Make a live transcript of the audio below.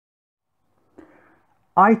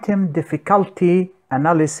Item difficulty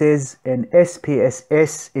analysis in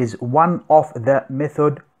SPSS is one of the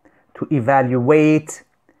methods to evaluate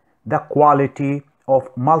the quality of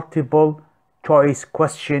multiple choice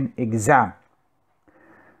question exam.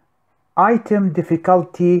 Item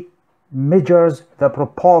difficulty measures the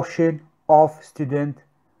proportion of students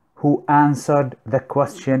who answered the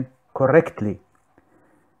question correctly.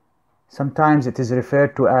 Sometimes it is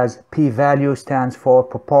referred to as p-value, stands for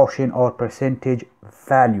proportion or percentage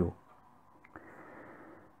value.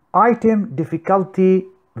 Item difficulty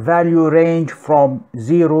value range from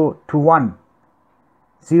 0 to 1.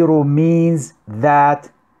 0 means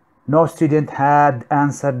that no student had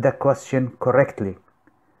answered the question correctly.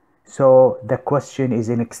 So the question is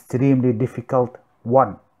an extremely difficult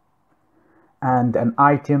one. And an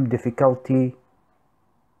item difficulty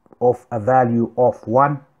of a value of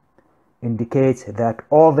 1 indicates that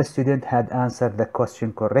all the students had answered the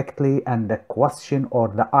question correctly, and the question or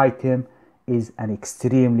the item is an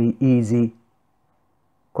extremely easy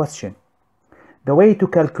question. The way to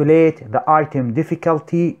calculate the item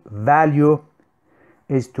difficulty value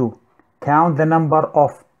is to count the number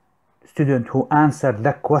of students who answered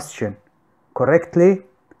the question correctly,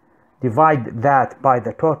 divide that by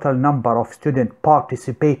the total number of students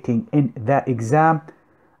participating in the exam,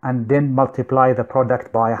 and then multiply the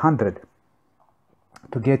product by 100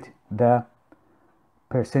 to get the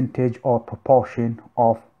percentage or proportion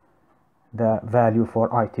of the value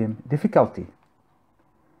for item difficulty.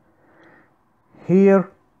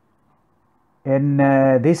 Here in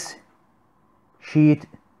this sheet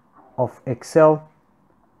of Excel,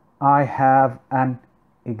 I have an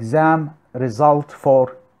exam result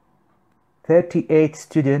for 38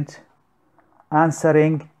 students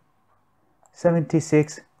answering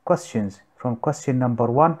 76 questions from question number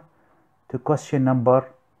 1 to question number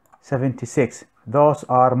 76. Those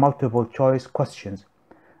are multiple choice questions,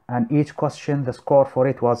 and each question, the score for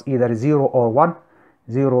it was either 0 or 1.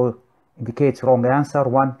 0 indicates wrong answer,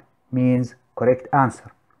 1 means correct answer.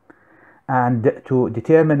 And to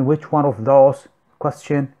determine which one of those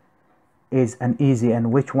questions is an easy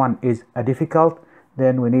and which one is a difficult,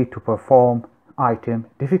 then we need to perform item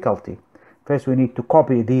difficulty. First, we need to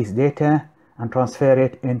copy these data and transfer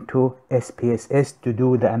it into SPSS to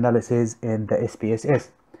do the analysis in the SPSS.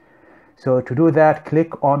 So to do that,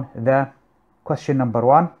 click on the question number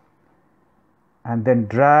 1 and then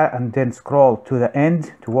drag and then scroll to the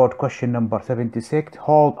end toward question number 76.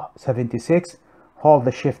 Hold 76, hold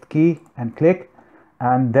the shift key and click,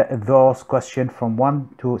 and those questions from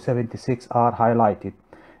 1 to 76 are highlighted.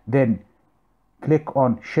 Then click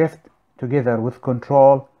on shift together with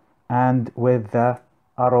control and with the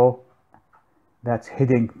arrow that's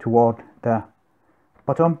heading toward the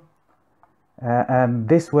bottom, and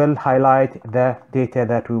this will highlight the data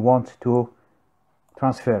that we want to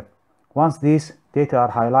transfer. Once these data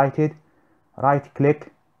are highlighted, right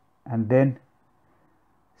click and then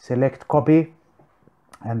select copy,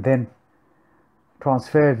 and then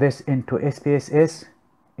transfer this into SPSS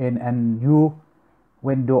in a new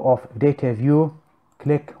window of data view.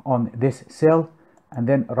 Click on this cell and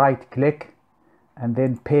then right click and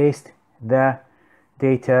then paste the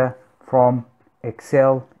data from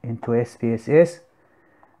Excel into SPSS.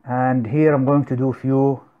 And here I'm going to do a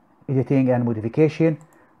few editing and modification.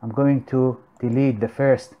 I'm going to delete the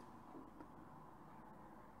first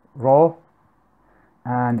row,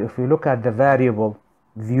 and if we look at the variable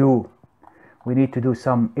view, we need to do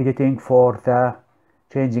some editing for the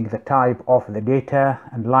changing the type of the data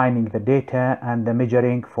and aligning the data and the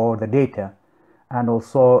measuring for the data, and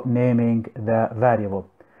also naming the variable.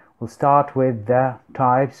 We'll start with the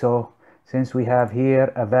type. So since we have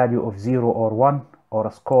here a value of 0 or 1 or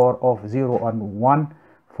a score of 0 and 1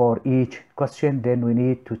 for each question, then we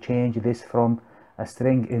need to change this from a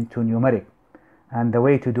string into numeric. And the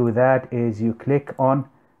way to do that is you click on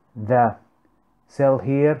the cell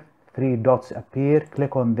here, 3 dots appear,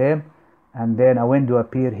 click on them, and then a window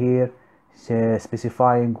appear here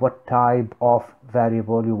specifying what type of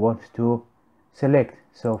variable you want to select.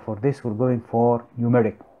 So for this we're going for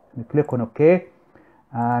numeric. We click on OK,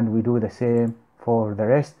 and we do the same for the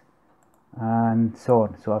rest and so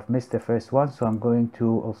on. So I've missed the first one, so I'm going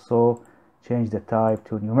to also change the type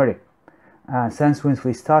to numeric. And since once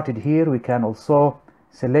we started here, we can also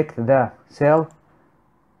select the cell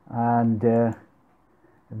and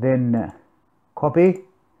then copy,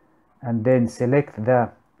 and then select the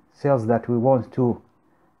cells that we want to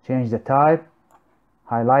change the type,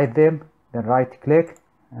 highlight them, then right click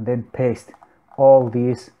and then paste. All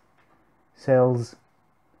these cells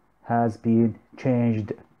has been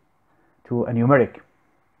changed to a numeric.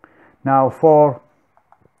 Now for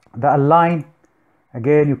the align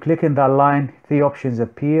Again, you click in that line, 3 options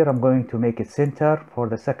appear. I'm going to make it center. For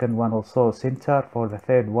the second one also center. For the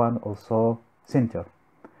third one also center.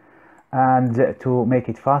 And to make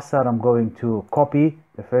it faster, I'm going to copy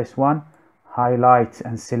the first one, highlight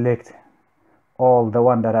and select all the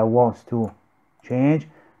one that I want to change,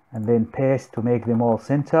 and then paste to make them all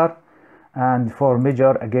center. And for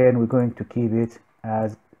measure, again, we're going to keep it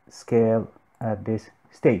as scale at this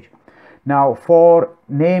stage. Now for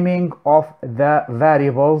naming of the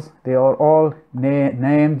variables, they are all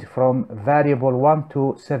named from variable 1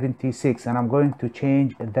 to 76, and I'm going to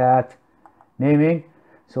change that naming.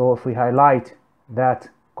 So if we highlight that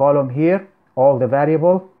column here, all the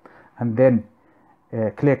variable, and then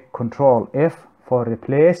click Control F for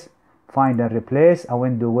replace, find and replace, a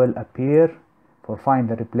window will appear for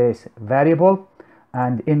find and replace variable.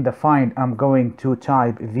 And in the find, I'm going to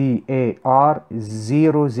type var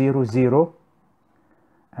 000,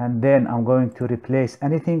 and then I'm going to replace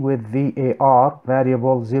anything with var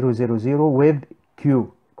variable 000 with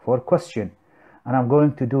q for question. And I'm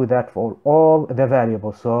going to do that for all the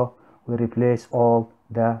variables. So we replace all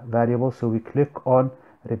the variables. So we click on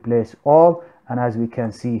replace all, and as we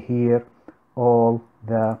can see here, all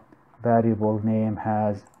the variable name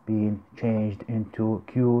has been changed into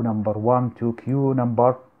Q number 1 to Q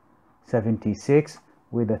number 76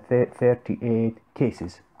 with the 38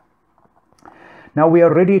 cases. Now we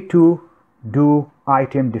are ready to do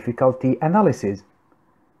item difficulty analysis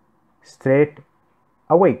straight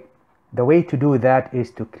away. The way to do that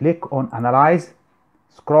is to click on Analyze,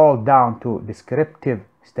 scroll down to Descriptive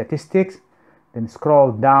Statistics, then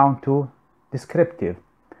scroll down to Descriptive.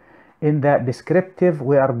 In the descriptive,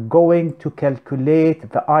 we are going to calculate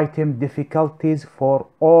the item difficulties for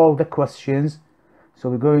all the questions. So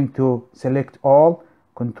we're going to select all,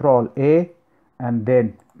 Control A, and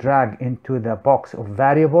then drag into the box of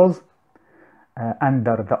variables.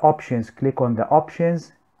 Under the options, click on the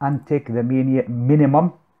options and take the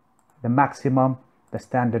minimum, the maximum, the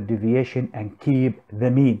standard deviation, and keep the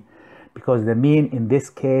mean, because the mean in this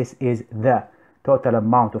case is the total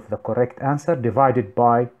amount of the correct answer divided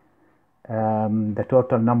by the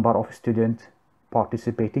total number of students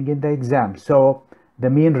participating in the exam. So the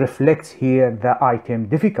mean reflects here the item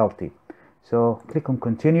difficulty. So click on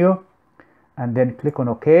continue and then click on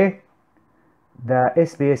OK. The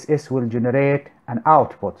SPSS will generate an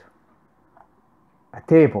output, a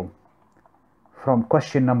table from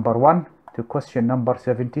question number 1 to question number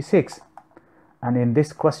 76. And in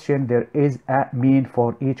this question there is a mean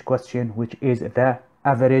for each question, which is the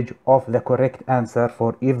average of the correct answer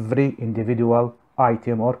for every individual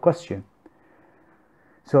item or question.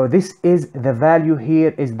 So this is the value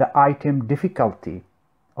here is the item difficulty,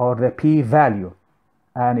 or the p-value,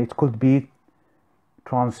 and it could be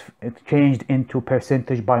changed into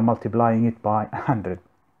percentage by multiplying it by 100.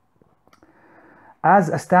 As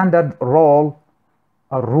a standard rule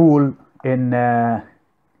in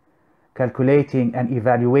calculating and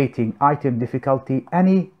evaluating item difficulty,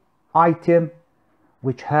 any item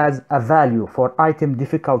which has a value for item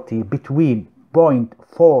difficulty between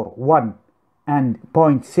 0.41 and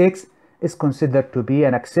 0.6 is considered to be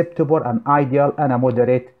an acceptable, an ideal, and a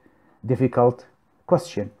moderate difficult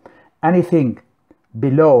question. Anything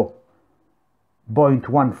below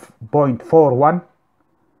 0.41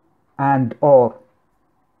 and or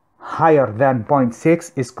higher than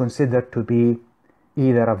 0.6 is considered to be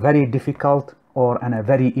either a very difficult or a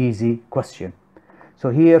very easy question. So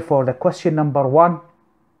here for the question number 1,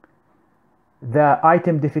 the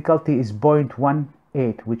item difficulty is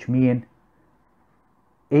 0.18, which means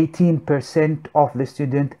 18% of the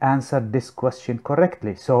student answered this question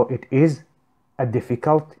correctly. So it is a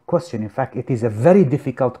difficult question. In fact, it is a very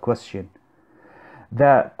difficult question.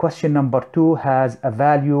 The question number 2 has a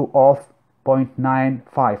value of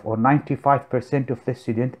 0.95, or 95% of the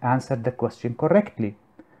student answered the question correctly.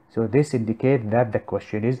 So this indicates that the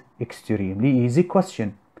question is extremely easy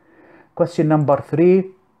question. Question number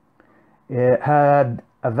 3 had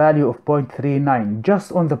a value of 0.39,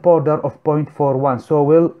 just on the border of 0.41. So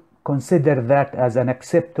we'll consider that as an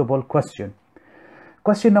acceptable question.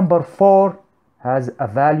 Question number 4 has a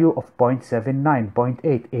value of 0.79,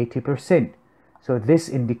 0.8, 80%. So this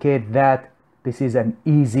indicates that this is an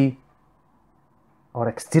easy or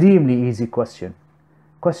extremely easy question.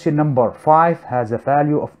 Question number 5 has a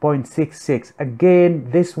value of 0.66. Again,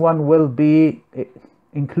 this one will be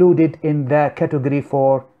included in the category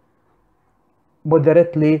for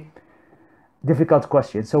moderately difficult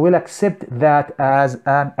question. So we'll accept that as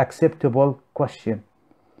an acceptable question.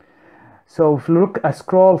 So if you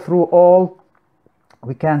scroll through all,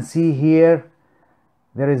 we can see here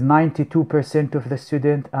There is 92% of the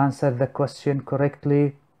student answered the question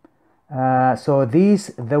correctly. So this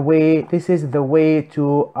is the way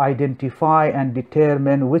to identify and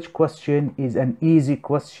determine which question is an easy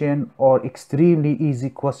question or extremely easy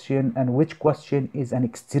question, and which question is an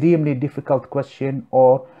extremely difficult question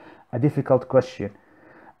or a difficult question.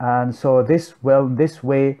 And so this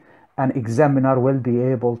way an examiner will be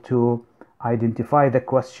able to identify the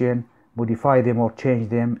question, modify them or change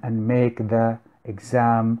them, and make the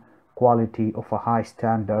exam quality of a high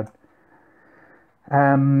standard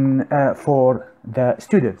for the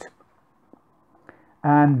students.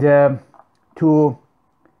 And to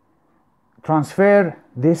transfer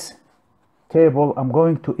this table, I'm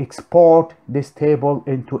going to export this table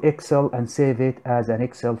into Excel and save it as an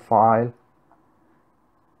Excel file.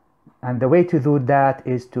 And the way to do that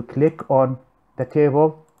is to click on the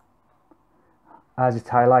table as it's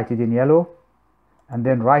highlighted in yellow, and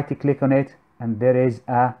then right click on it, and there is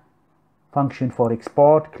a function for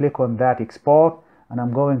export. Click on that export, and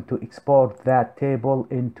I'm going to export that table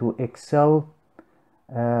into Excel,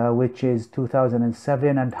 which is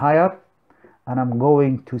 2007 and higher, and I'm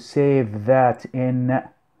going to save that in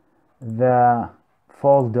the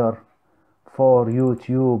folder for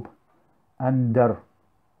YouTube under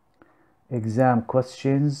exam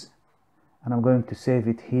questions, and I'm going to save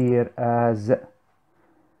it here as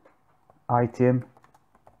item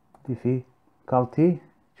difficulty.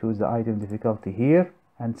 Choose the item difficulty here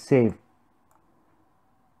and save.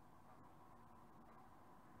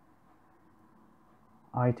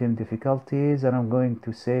 Item difficulties, and I'm going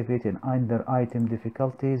to save it in under item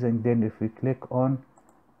difficulties, and then if we click on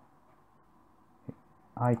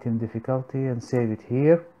item difficulty and save it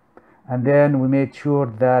here, and then we made sure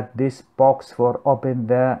that this box for open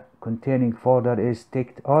the containing folder is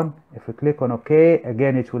ticked on. If we click on OK,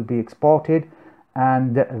 again it will be exported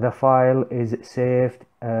and the file is saved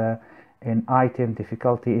in item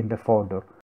difficulty in the folder.